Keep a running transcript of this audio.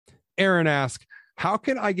Aaron asks, how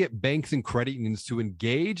can I get banks and credit unions to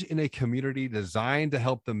engage in a community designed to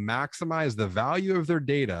help them maximize the value of their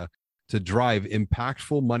data to drive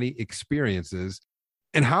impactful money experiences?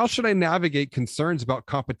 And how should I navigate concerns about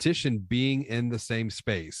competition being in the same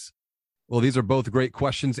space? Well, these are both great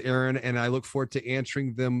questions, Aaron, and I look forward to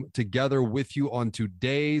answering them together with you on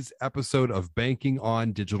today's episode of Banking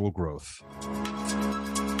on Digital Growth.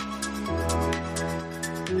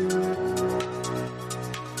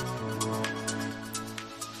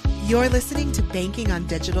 You're listening to Banking on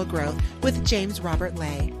Digital Growth with James Robert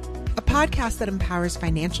Lay, a podcast that empowers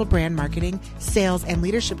financial brand marketing, sales, and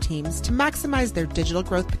leadership teams to maximize their digital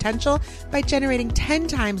growth potential by generating 10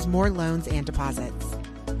 times more loans and deposits.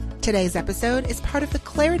 Today's episode is part of the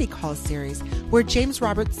Clarity Calls series, where James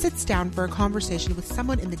Robert sits down for a conversation with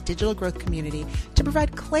someone in the digital growth community to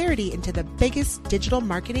provide clarity into the biggest digital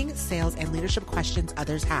marketing, sales, and leadership questions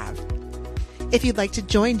others have. If you'd like to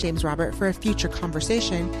join James Robert for a future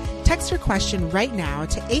conversation, text your question right now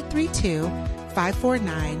to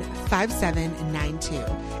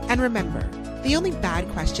 832-549-5792. And remember, the only bad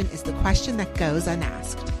question is the question that goes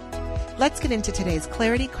unasked. Let's get into today's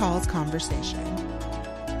Clarity Calls conversation.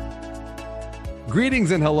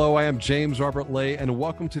 Greetings and hello. I am James Robert Lay, and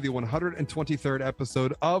welcome to the 123rd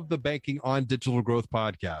episode of the Banking on Digital Growth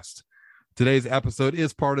podcast. Today's episode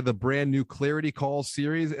is part of the brand new Clarity Calls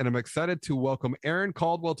series, and I'm excited to welcome Erin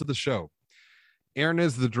Caldwell to the show. Erin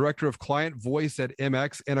is the Director of Client Voice at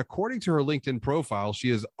MX, and according to her LinkedIn profile,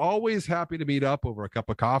 she is always happy to meet up over a cup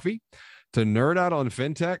of coffee to nerd out on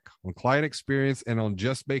fintech, on client experience, and on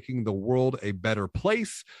just making the world a better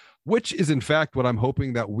place, which is in fact what I'm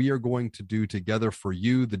hoping that we are going to do together for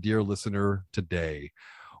you, the dear listener, today.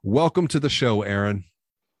 Welcome to the show, Erin.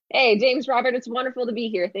 Hey, James Robert, it's wonderful to be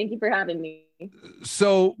here. Thank you for having me.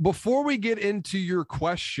 So before we get into your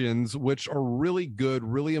questions, which are really good,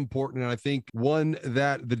 really important, and I think one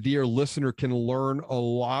that the dear listener can learn a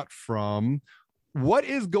lot from, what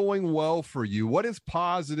is going well for you? What is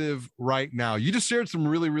positive right now? You just shared some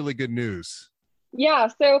really, really good news. Yeah,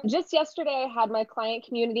 so just yesterday, I had my client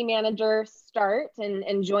community manager start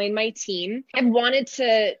and join my team. I've wanted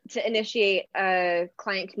to initiate a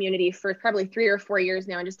client community for probably 3 or 4 years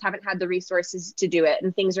now, and just haven't had the resources to do it.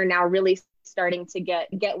 And things are now really starting to get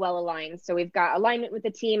well aligned. So we've got alignment with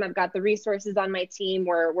the team. I've got the resources on my team.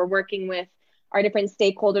 We're working with our different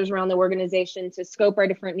stakeholders around the organization to scope our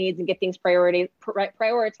different needs and get things prioritized.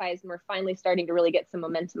 And we're finally starting to really get some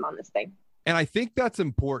momentum on this thing. And I think that's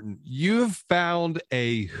important. You've found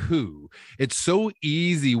a who. It's so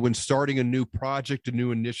easy when starting a new project, a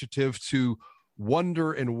new initiative, to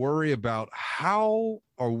wonder and worry about how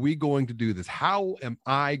are we going to do this? How am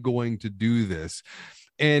I going to do this?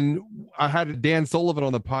 And I had Dan Sullivan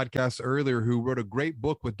on the podcast earlier who wrote a great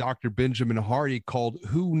book with Dr. Benjamin Hardy called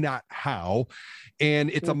Who Not How. And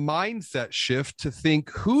it's a mindset shift to think,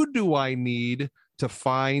 who do I need to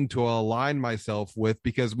find to align myself with,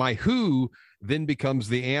 because my who then becomes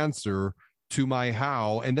the answer to my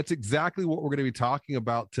how. And that's exactly what we're going to be talking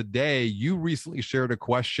about today. You recently shared a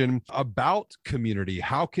question about community.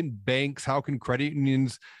 How can banks, how can credit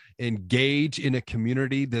unions engage in a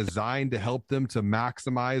community designed to help them to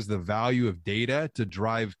maximize the value of data to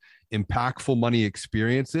drive impactful money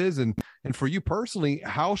experiences? And for you personally,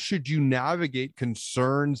 how should you navigate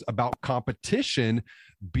concerns about competition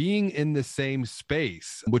being in the same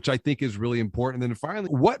space, which I think is really important? And then finally,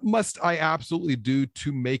 what must I absolutely do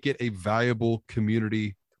to make it a valuable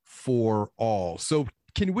community for all? So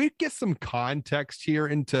can we get some context here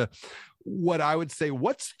into what I would say,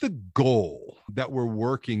 what's the goal that we're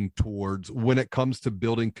working towards when it comes to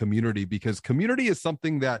building community? Because community is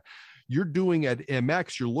something that you're doing at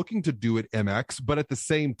MX, you're looking to do at MX, but at the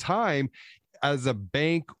same time, as a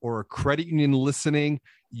bank or a credit union listening,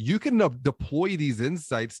 you can deploy these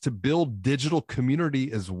insights to build digital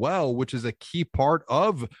community as well, which is a key part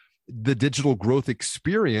of the digital growth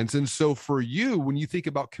experience. And so for you, when you think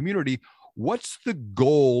about community, what's the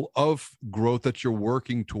goal of growth that you're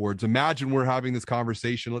working towards? Imagine we're having this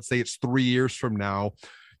conversation. Let's say it's 3 years from now.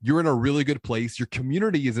 You're in a really good place. Your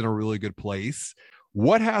community is in a really good place.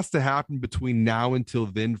 What has to happen between now until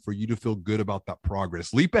then for you to feel good about that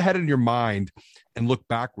progress? Leap ahead in your mind and look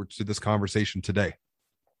backwards to this conversation today.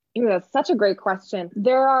 That's such a great question.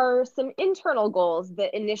 There are some internal goals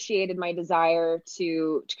that initiated my desire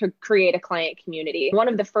to create a client community. One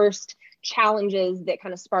of the first challenges that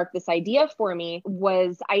kind of sparked this idea for me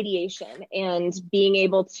was ideation and being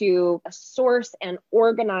able to source and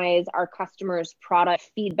organize our customers'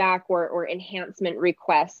 product feedback or enhancement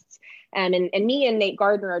requests. And me and Nate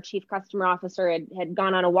Gardner, our chief customer officer, had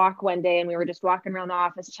gone on a walk one day, and we were just walking around the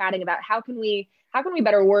office chatting about how can we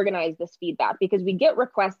better organize this feedback, because we get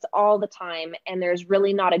requests all the time and there's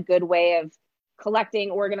really not a good way of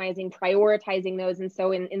collecting, organizing, prioritizing those. And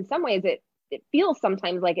so in some ways it feels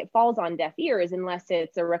sometimes like it falls on deaf ears unless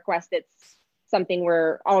it's a request that's something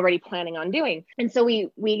we're already planning on doing. And so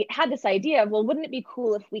we had this idea of, well, wouldn't it be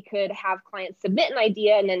cool if we could have clients submit an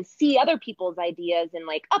idea and then see other people's ideas and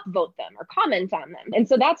like upvote them or comment on them? And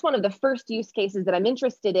so that's one of the first use cases that I'm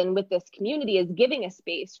interested in with this community, is giving a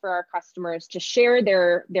space for our customers to share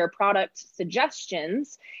their product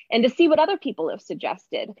suggestions and to see what other people have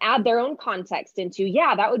suggested, add their own context into,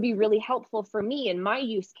 yeah, that would be really helpful for me in my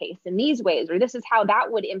use case in these ways, or this is how that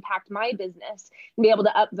would impact my business, and be able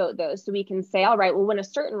to upvote those. So we can say, all right, well, when a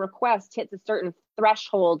certain request hits a certain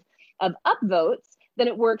threshold of upvotes, then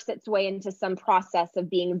it works its way into some process of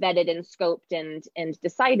being vetted and scoped and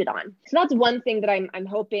decided on. So that's one thing that I'm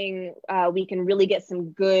hoping we can really get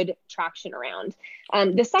some good traction around.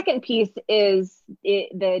 The second piece is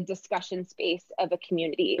the discussion space of a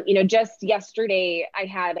community. Just yesterday, I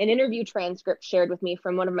had an interview transcript shared with me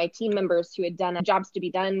from one of my team members who had done a Jobs to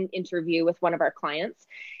be Done interview with one of our clients.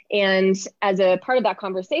 And as a part of that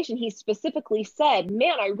conversation, he specifically said,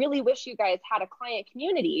 man, I really wish you guys had a client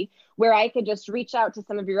community where I could just reach out to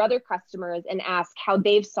some of your other customers and ask how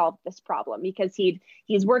they've solved this problem, because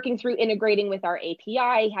he's working through integrating with our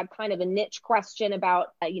API. He had kind of a niche question about,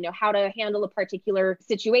 how to handle a particular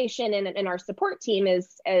situation. And our support team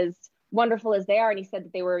is as wonderful as they are. And he said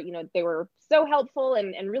that they were so helpful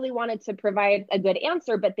and really wanted to provide a good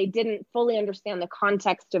answer, but they didn't fully understand the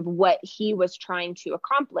context of what he was trying to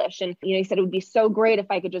accomplish. And, he said it would be so great if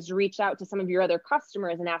I could just reach out to some of your other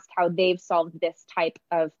customers and ask how they've solved this type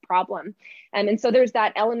of problem. And so there's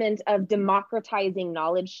that element of democratizing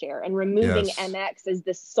knowledge share and removing MX as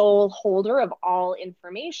the sole holder of all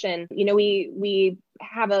information. We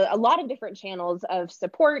have a lot of different channels of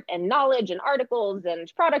support and knowledge and articles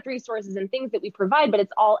and product resources and things that we provide, but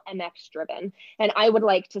it's all MX driven. And I would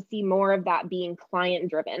like to see more of that being client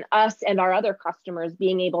driven, us and our other customers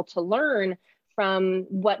being able to learn from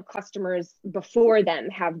what customers before them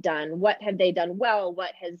have done. What have they done well?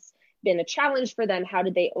 What has been a challenge for them? How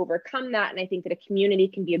did they overcome that? And I think that a community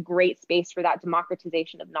can be a great space for that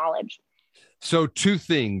democratization of knowledge. So two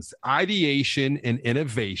things, ideation and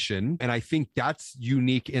innovation. And I think that's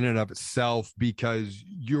unique in and of itself, because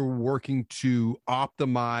you're working to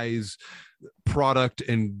optimize product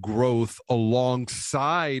and growth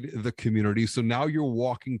alongside the community. So now you're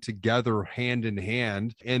walking together hand in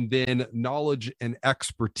hand, and then knowledge and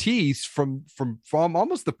expertise from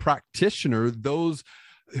almost the practitioner, those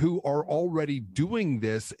who are already doing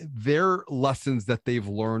this, their lessons that they've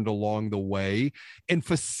learned along the way, and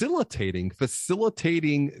facilitating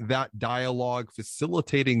that dialogue,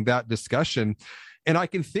 facilitating that discussion. And I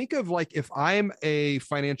can think of, like, if I'm a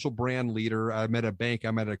financial brand leader, I'm at a bank,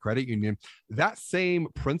 I'm at a credit union, that same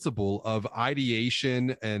principle of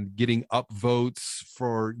ideation and getting upvotes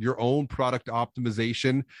for your own product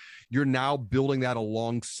optimization, you're now building that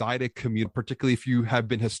alongside a community, particularly if you have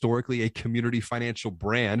been historically a community financial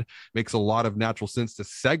brand. Makes a lot of natural sense to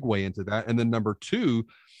segue into that. And then number two,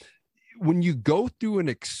 when you go through an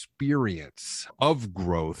experience of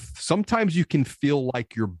growth, sometimes you can feel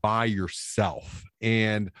like you're by yourself.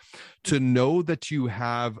 And to know that you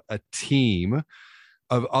have a team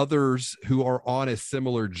of others who are on a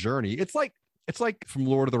similar journey, it's like from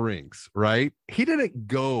Lord of the Rings, right? He didn't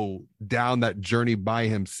go down that journey by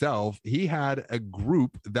himself. He had a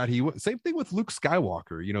group that same thing with Luke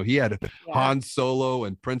Skywalker. He had Han Solo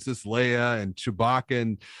and Princess Leia and Chewbacca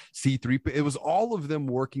and C-3PO. It was all of them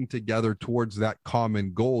working together towards that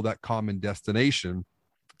common goal, that common destination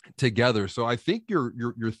together. So I think your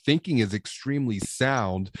thinking is extremely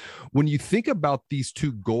sound when you think about these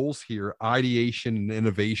two goals here, ideation and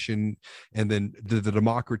innovation, and then the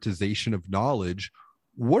democratization of knowledge.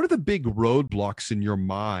 What are the big roadblocks in your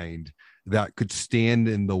mind that could stand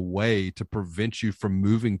in the way to prevent you from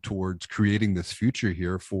moving towards creating this future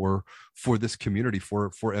here for this community, for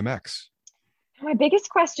MX? My biggest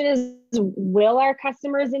question is, will our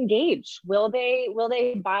customers engage? Will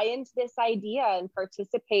they buy into this idea and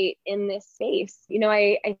participate in this space?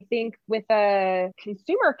 I think with a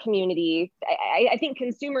consumer community, I think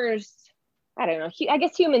consumers I don't know. I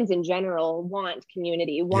guess humans in general want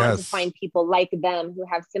community, want to Yes. find people like them who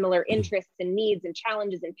have similar interests and needs and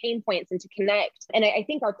challenges and pain points and to connect. And I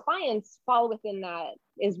think our clients fall within that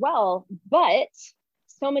as well. But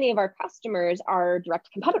so many of our customers are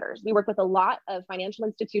direct competitors. We work with a lot of financial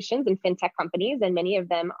institutions and fintech companies, and many of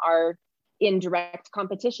them are in direct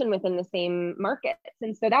competition within the same markets.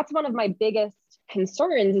 And so that's one of my biggest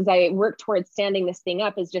concerns as I work towards standing this thing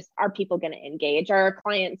up, is just, are people going to engage? Are our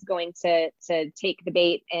clients going to take the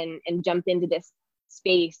bait and jump into this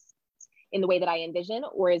space in the way that I envision?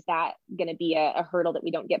 Or is that going to be a hurdle that we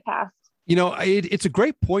don't get past? It's a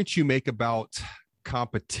great point you make about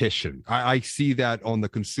competition. I see that on the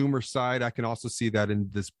consumer side. I can also see that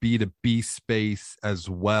in this B2B space as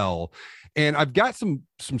well. And I've got some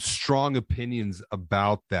strong opinions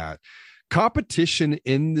about that. Competition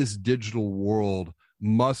in this digital world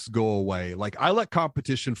must go away. Like, I let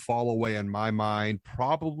competition fall away in my mind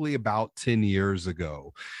probably about 10 years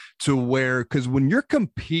ago, to where, because when you're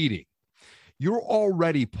competing, you're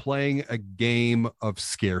already playing a game of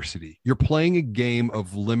scarcity. You're playing a game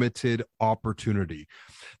of limited opportunity.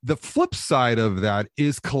 The flip side of that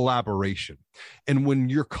is collaboration. And when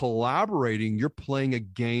you're collaborating, you're playing a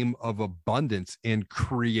game of abundance and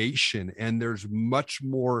creation. And there's much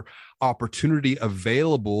more opportunity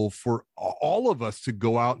available for all of us to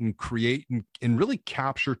go out and create and really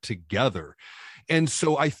capture together. And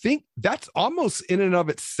so I think that's almost in and of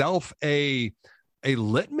itself a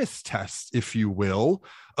litmus test, if you will,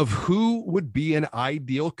 of who would be an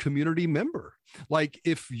ideal community member. Like,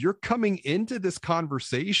 if you're coming into this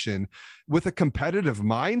conversation with a competitive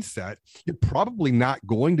mindset, you're probably not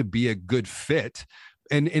going to be a good fit.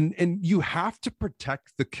 And you have to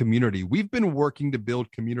protect the community. We've been working to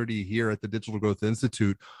build community here at the Digital Growth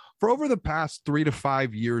Institute for over the past 3 to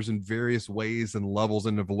 5 years in various ways and levels,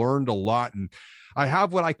 and have learned a lot. And I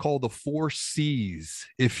have what I call the 4 C's,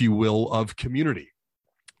 if you will, of community.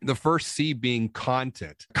 The first C being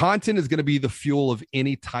content. Content is going to be the fuel of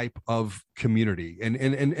any type of community,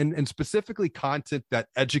 and specifically content that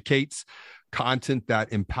educates, content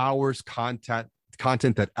that empowers, content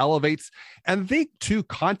that elevates, and I think too,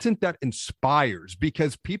 content that inspires,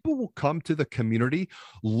 because people will come to the community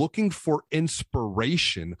looking for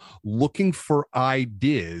inspiration, looking for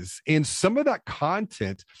ideas. And some of that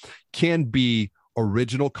content can be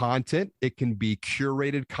original content, it can be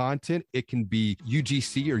curated content, it can be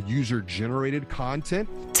UGC or user generated content.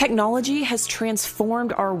 Technology has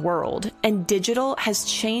transformed our world, and digital has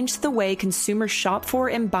changed the way consumers shop for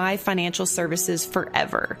and buy financial services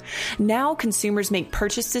forever. Now consumers make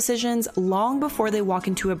purchase decisions long before they walk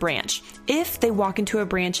into a branch, if they walk into a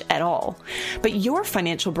branch at all. But your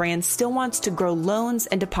financial brand still wants to grow loans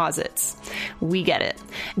and deposits. We get it.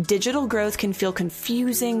 Digital growth can feel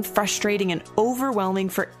confusing, frustrating, and overwhelming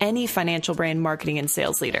for any financial brand marketing and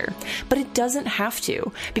sales leader. But it doesn't have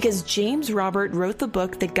to, because James Robert wrote the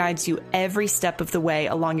book that guides you every step of the way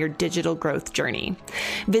along your digital growth journey.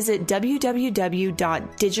 Visit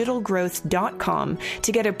www.digitalgrowth.com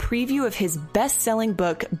to get a preview of his best-selling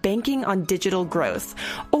book, Banking on Digital Growth,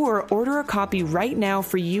 or order a copy right now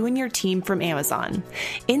for you and your team from Amazon.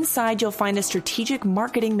 Inside, you'll find a strategic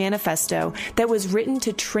marketing manifesto that was written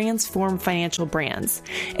to transform financial brands,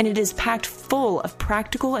 and it is packed full of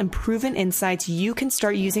practical and proven insights you can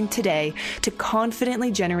start using today to confidently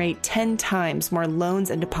generate 10 times more loans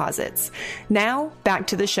and deposits. Now, back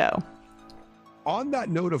to the show. On that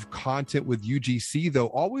note of content with UGC, though,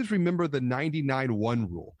 always remember the 99-1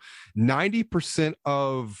 rule. 90%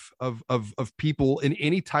 of people in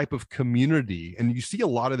any type of community, and you see a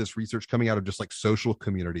lot of this research coming out of just like social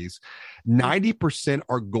communities, 90%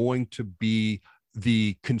 are going to be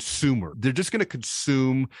the consumer. They're just going to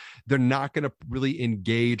consume. They're not going to really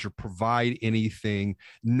engage or provide anything.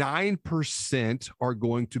 9% are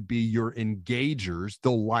going to be your engagers.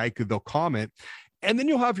 They'll like, they'll comment. And then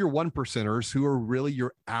you'll have your 1%ers who are really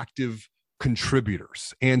your active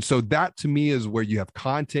contributors. And so that to me is where you have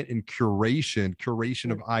content and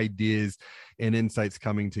curation of ideas and insights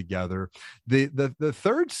coming together. The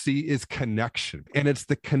third C is connection, and it's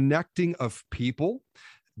the connecting of people.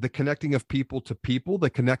 The connecting of people to people, the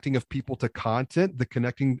connecting of people to content, the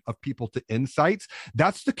connecting of people to insights.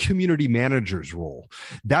 That's the community manager's role.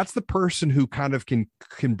 That's the person who kind of can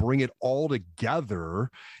bring it all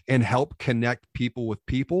together and help connect people with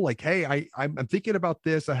people. Like, hey, I'm thinking about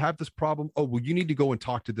this. I have this problem. Oh, well, you need to go and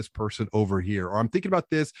talk to this person over here. Or I'm thinking about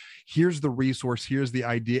this. Here's the resource. Here's the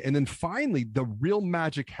idea. And then finally, the real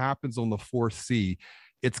magic happens on the 4th C.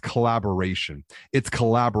 It's collaboration. It's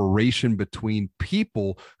collaboration between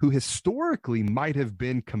people who historically might have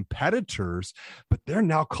been competitors, but they're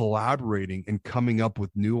now collaborating and coming up with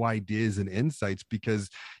new ideas and insights. Because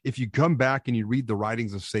if you come back and you read the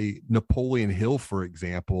writings of, say, Napoleon Hill, for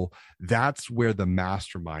example, that's where the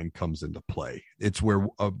mastermind comes into play. It's where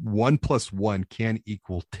 1 + 1 can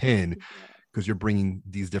equal 10, because you're bringing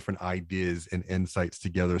these different ideas and insights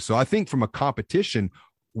together. So I think from a competition,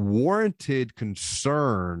 warranted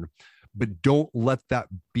concern, but don't let that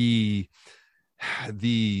be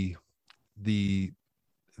the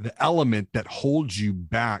element that holds you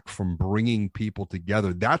back from bringing people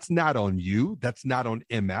together. That's not on you. That's not on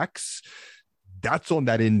MX. That's on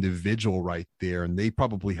that individual right there. And they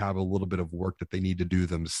probably have a little bit of work that they need to do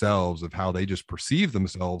themselves of how they just perceive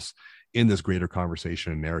themselves in this greater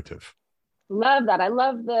conversation and narrative. Love that. I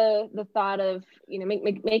love the thought of,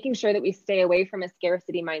 making sure that we stay away from a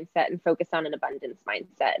scarcity mindset and focus on an abundance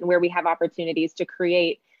mindset, and where we have opportunities to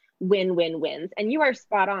create win-win-wins. And you are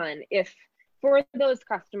spot on. If for those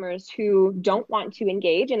customers who don't want to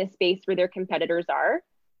engage in a space where their competitors are,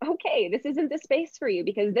 okay, this isn't the space for you,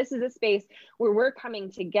 because this is a space where we're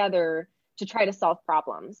coming together to try to solve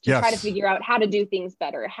problems, to try to figure out how to do things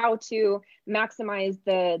better, how to maximize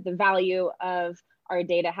the value of our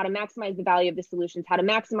data, how to maximize the value of the solutions, how to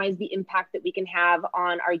maximize the impact that we can have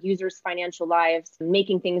on our users' financial lives,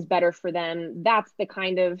 making things better for them. That's the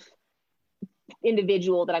kind of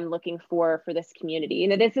individual that I'm looking for this community.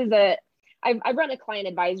 This is I've run a client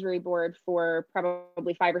advisory board for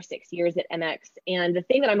probably 5 or 6 years at MX. And the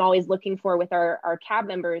thing that I'm always looking for with our CAB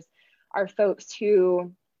members are folks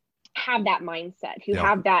who have that mindset, who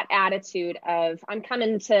have that attitude of, I'm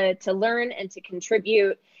coming to learn and to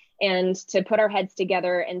contribute, and to put our heads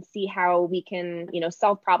together and see how we can,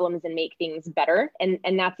 solve problems and make things better. And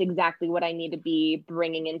that's exactly what I need to be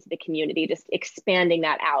bringing into the community, just expanding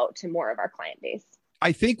that out to more of our client base.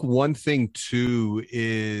 I think one thing too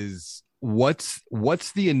is, what's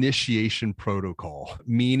the initiation protocol,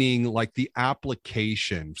 meaning like the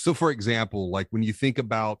application. So for example, like when you think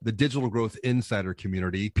about the Digital Growth Insider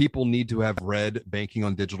community, people need to have read Banking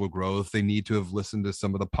on Digital Growth. They need to have listened to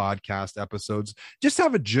some of the podcast episodes, just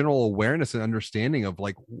have a general awareness and understanding of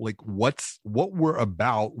like what we're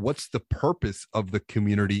about, what's the purpose of the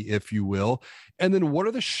community, if you will, and then what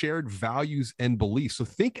are the shared values and beliefs. So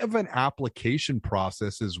think of an application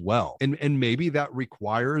process as well. And maybe that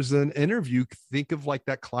requires an interview. Think of like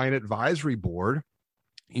that client advisory board,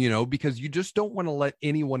 because you just don't want to let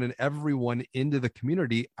anyone and everyone into the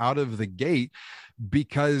community out of the gate,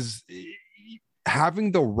 because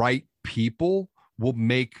having the right people will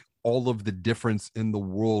make all of the difference in the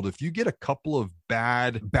world. If you get a couple of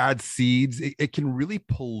bad seeds, it can really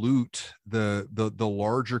pollute the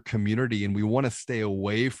larger community, and we want to stay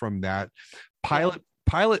away from that.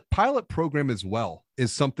 Pilot program as well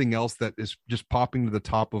is something else that is just popping to the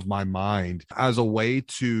top of my mind as a way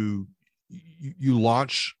to, you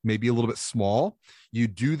launch maybe a little bit small, you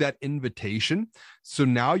do that invitation. So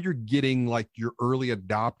now you're getting like your early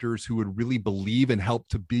adopters who would really believe and help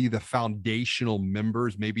to be the foundational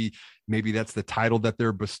members. Maybe that's the title that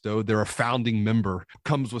they're bestowed. They're a founding member,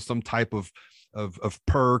 comes with some type of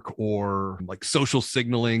perk or like social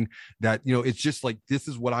signaling that, it's just like, this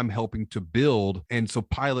is what I'm helping to build. And so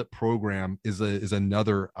pilot program is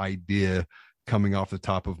another idea coming off the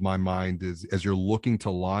top of my mind as you're looking to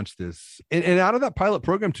launch this. And out of that pilot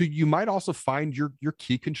program too, you might also find your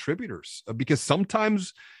key contributors, because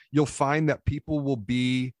sometimes you'll find that people will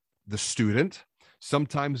be the student,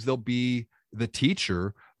 sometimes they'll be the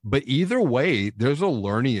teacher, but either way, there's a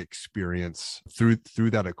learning experience through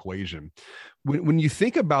that equation. When you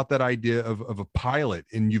think about that idea of a pilot,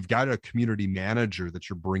 and you've got a community manager that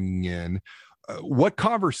you're bringing in, what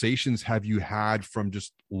conversations have you had from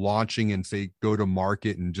just launching and say go to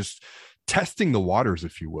market and just testing the waters,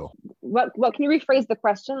 if you will? What can you rephrase the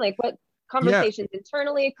question? Like what conversations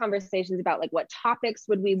internally, conversations about like what topics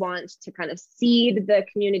would we want to kind of seed the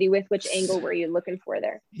community with? Which angle were you looking for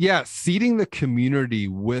there? Yeah, seeding the community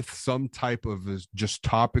with some type of just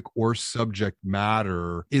topic or subject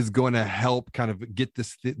matter is going to help kind of get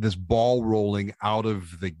this ball rolling out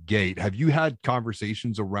of the gate. Have you had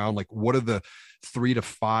conversations around like what are the 3 to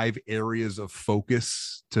 5 areas of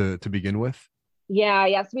focus to begin with?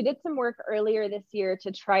 Yeah. So we did some work earlier this year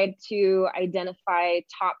to try to identify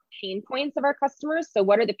top pain points of our customers. So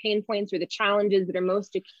what are the pain points or the challenges that are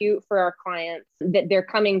most acute for our clients that they're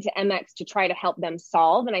coming to MX to try to help them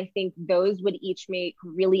solve? And I think those would each make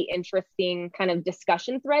really interesting kind of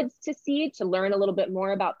discussion threads to see, to learn a little bit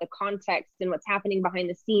more about the context and what's happening behind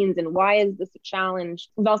the scenes and why is this a challenge.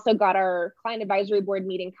 We've also got our client advisory board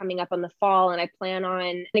meeting coming up in the fall, and I plan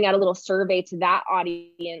on sending out a little survey to that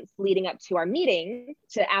audience leading up to our meeting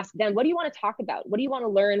to ask them, what do you want to talk about? What do you want to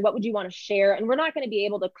learn? What would you want to share? And we're not going to be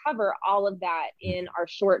able to cover all of that in our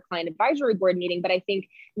short client advisory board meeting, but I think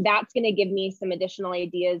that's going to give me some additional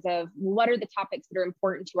ideas of what are the topics that are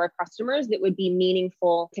important to our customers that would be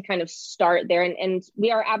meaningful to kind of start there. And we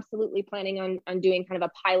are absolutely planning on doing kind of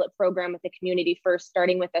a pilot program with the community first,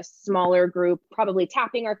 starting with a smaller group, probably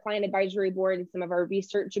tapping our client advisory board and some of our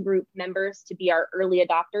research group members to be our early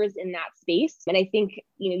adopters in that space. And I think,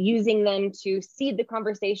 using them to seed the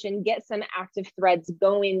conversation, get some active threads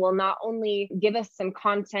going will not only give us some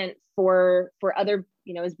content for other,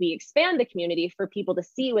 as we expand the community for people to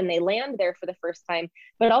see when they land there for the first time,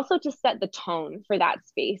 but also to set the tone for that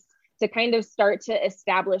space, to kind of start to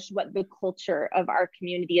establish what the culture of our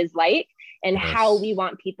community is like and how we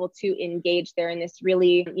want people to engage there in this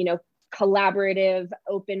really, collaborative,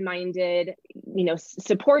 open-minded,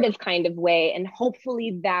 supportive kind of way. And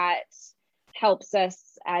hopefully that helps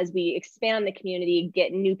us as we expand the community,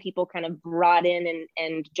 get new people kind of brought in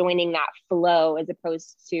and joining that flow, as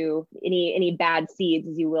opposed to any bad seeds,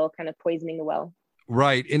 as you will, kind of poisoning the well.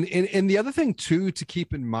 Right. And the other thing too, to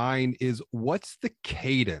keep in mind is what's the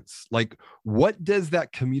cadence? Like, what does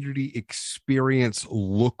that community experience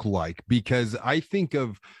look like? Because I think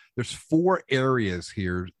there's 4 areas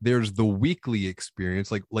here. There's the weekly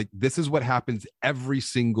experience. Like this is what happens every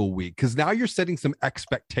single week. Cause now you're setting some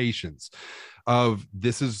expectations of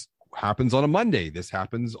happens on a Monday. This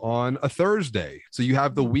happens on a Thursday. So you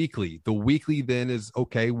have the weekly. The weekly then is,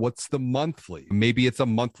 okay, what's the monthly? Maybe it's a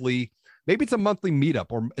monthly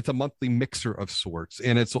meetup, or it's a monthly mixer of sorts.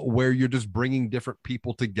 And it's where you're just bringing different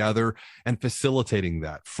people together and facilitating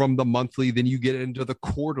that. From the monthly, then you get into the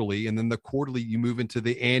quarterly, and then the quarterly, you move into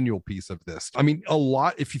the annual piece of this. I mean,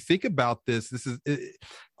 if you think about this is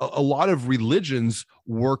a lot of religions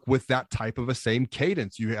work with that type of a same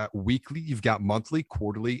cadence. You have weekly, you've got monthly,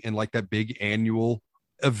 quarterly, and like that big annual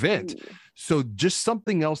event. So just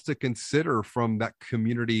something else to consider from that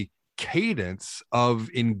community cadence of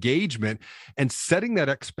engagement, and setting that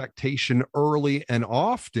expectation early and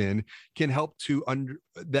often can help to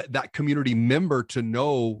that community member to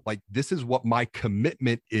know, like, this is what my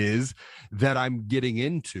commitment is that I'm getting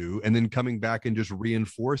into, and then coming back and just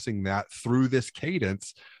reinforcing that through this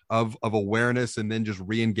cadence of awareness, and then just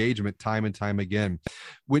re-engagement time and time again.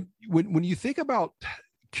 When you think about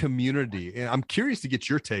community, and I'm curious to get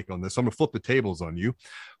your take on this, I'm going to flip the tables on you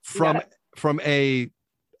from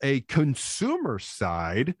a consumer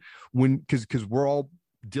side, because we're all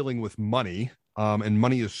dealing with money, and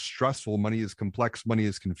money is stressful, money is complex, money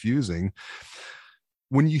is confusing.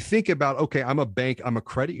 When you think about, okay, I'm a bank, I'm a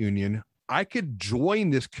credit union, I could join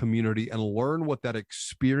this community and learn what that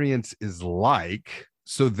experience is like.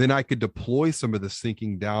 So then I could deploy some of this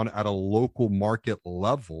thinking down at a local market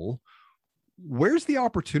level. Where's the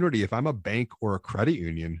opportunity if I'm a bank or a credit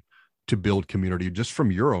union to build community, just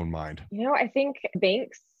from your own mind? I think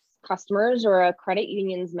banks customers or a credit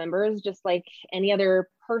union's members, just like any other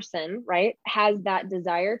person, right, has that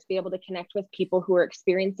desire to be able to connect with people who are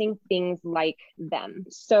experiencing things like them.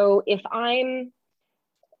 So if I'm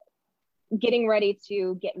getting ready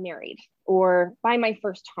to get married or buy my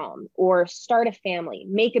first home or start a family,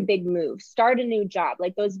 make a big move, start a new job,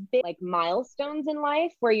 like those big milestones in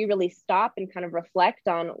life where you really stop and kind of reflect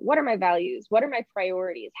on, what are my values? What are my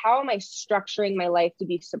priorities? How am I structuring my life to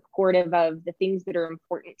be supportive of the things that are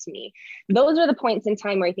important to me? Those are the points in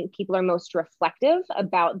time where I think people are most reflective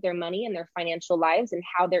about their money and their financial lives and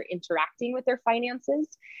how they're interacting with their finances.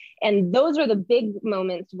 And those are the big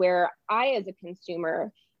moments where I, as a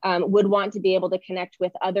consumer, would want to be able to connect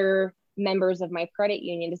with other members of my credit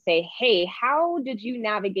union to say, hey, how did you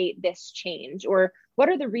navigate this change? Or what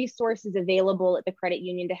are the resources available at the credit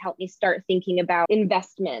union to help me start thinking about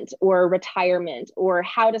investment or retirement, or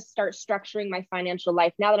how to start structuring my financial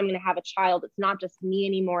life? Now that I'm going to have a child, it's not just me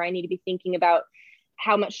anymore. I need to be thinking about,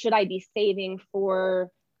 how much should I be saving for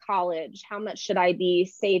college? How much should I be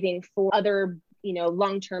saving for other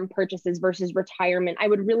long-term purchases versus retirement. I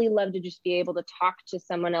would really love to just be able to talk to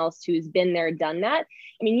someone else who's been there, done that.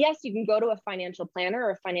 I mean, yes, you can go to a financial planner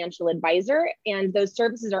or a financial advisor, and those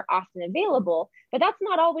services are often available, but that's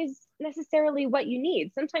not always necessarily what you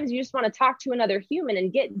need. Sometimes you just want to talk to another human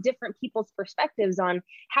and get different people's perspectives on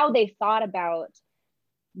how they thought about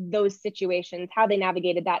those situations, how they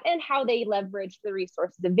navigated that, and how they leveraged the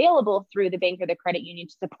resources available through the bank or the credit union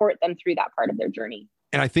to support them through that part of their journey.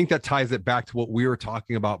 And I think that ties it back to what we were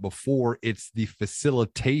talking about before. It's the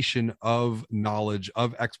facilitation of knowledge,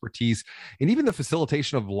 of expertise, and even the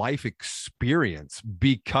facilitation of life experience,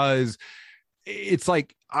 because it's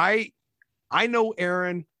like, I know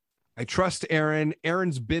Erin. I trust Erin.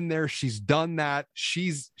 Erin's been there. She's done that.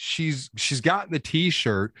 She's gotten the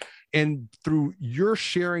t-shirt. And through your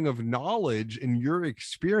sharing of knowledge and your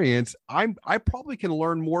experience, I probably can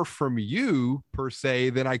learn more from you per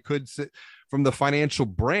se than I could from the financial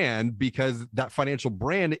brand, because that financial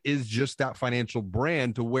brand is just that financial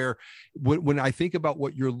brand, to where when I think about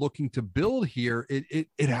what you're looking to build here,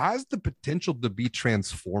 it has the potential to be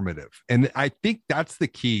transformative. And I think that's the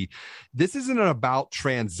key. This isn't about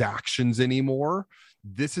transactions anymore.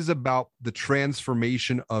 This is about the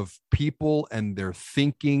transformation of people and their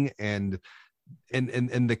thinking and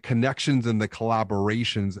the connections and the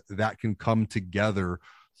collaborations that can come together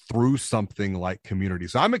through something like community.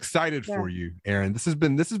 So I'm excited for you, Erin. This has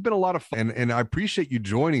been a lot of fun, and I appreciate you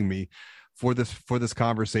joining me for this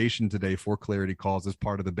conversation today for Clarity Calls as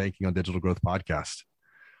part of the Banking on Digital Growth podcast.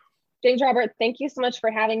 James Robert, thank you so much for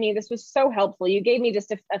having me. This was so helpful. You gave me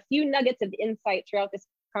just a few nuggets of insight throughout this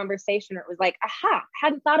conversation. It was like, aha,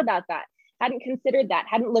 hadn't thought about that, hadn't considered that,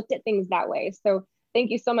 hadn't looked at things that way. So thank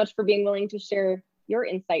you so much for being willing to share your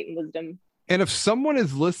insight and wisdom. And if someone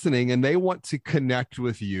is listening and they want to connect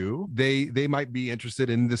with you, they might be interested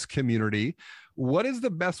in this community, what is the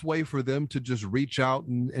best way for them to just reach out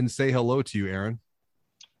and say hello to you, Erin?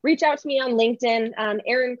 Reach out to me on LinkedIn,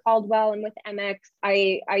 Erin Caldwell. I'm with MX.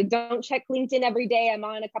 I don't check LinkedIn every day. I'm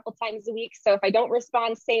on a couple times a week. So if I don't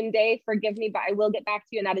respond same day, forgive me, but I will get back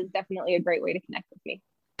to you. And that is definitely a great way to connect with me.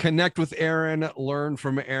 Connect with Erin, learn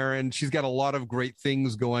from Erin. She's got a lot of great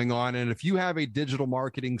things going on. And if you have a digital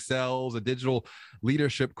marketing sales, a digital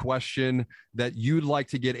leadership question that you'd like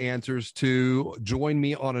to get answers to, join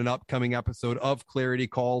me on an upcoming episode of Clarity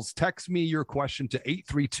Calls. Text me your question to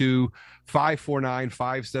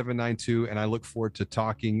 832-549-5792. And I look forward to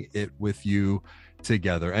talking it with you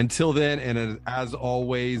together. Until then, and as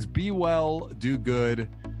always, be well, do good,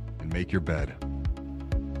 and make your bed.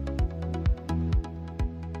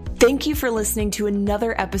 Thank you for listening to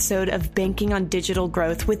another episode of Banking on Digital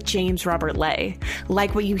Growth with James Robert Lay.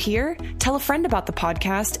 Like what you hear? Tell a friend about the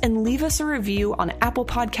podcast and leave us a review on Apple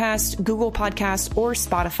Podcasts, Google Podcasts, or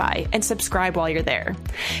Spotify, and subscribe while you're there.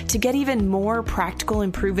 To get even more practical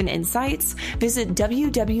and proven insights, visit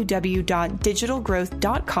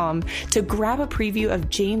www.digitalgrowth.com to grab a preview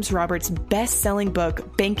of James Robert's best-selling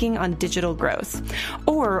book, Banking on Digital Growth,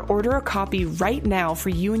 or order a copy right now for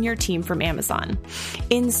you and your team from Amazon.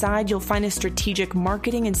 Inside, you'll find a strategic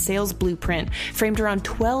marketing and sales blueprint framed around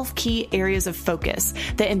 12 key areas of focus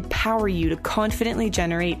that empower you to confidently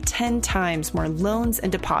generate 10 times more loans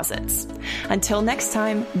and deposits. Until next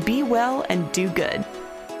time, be well and do good.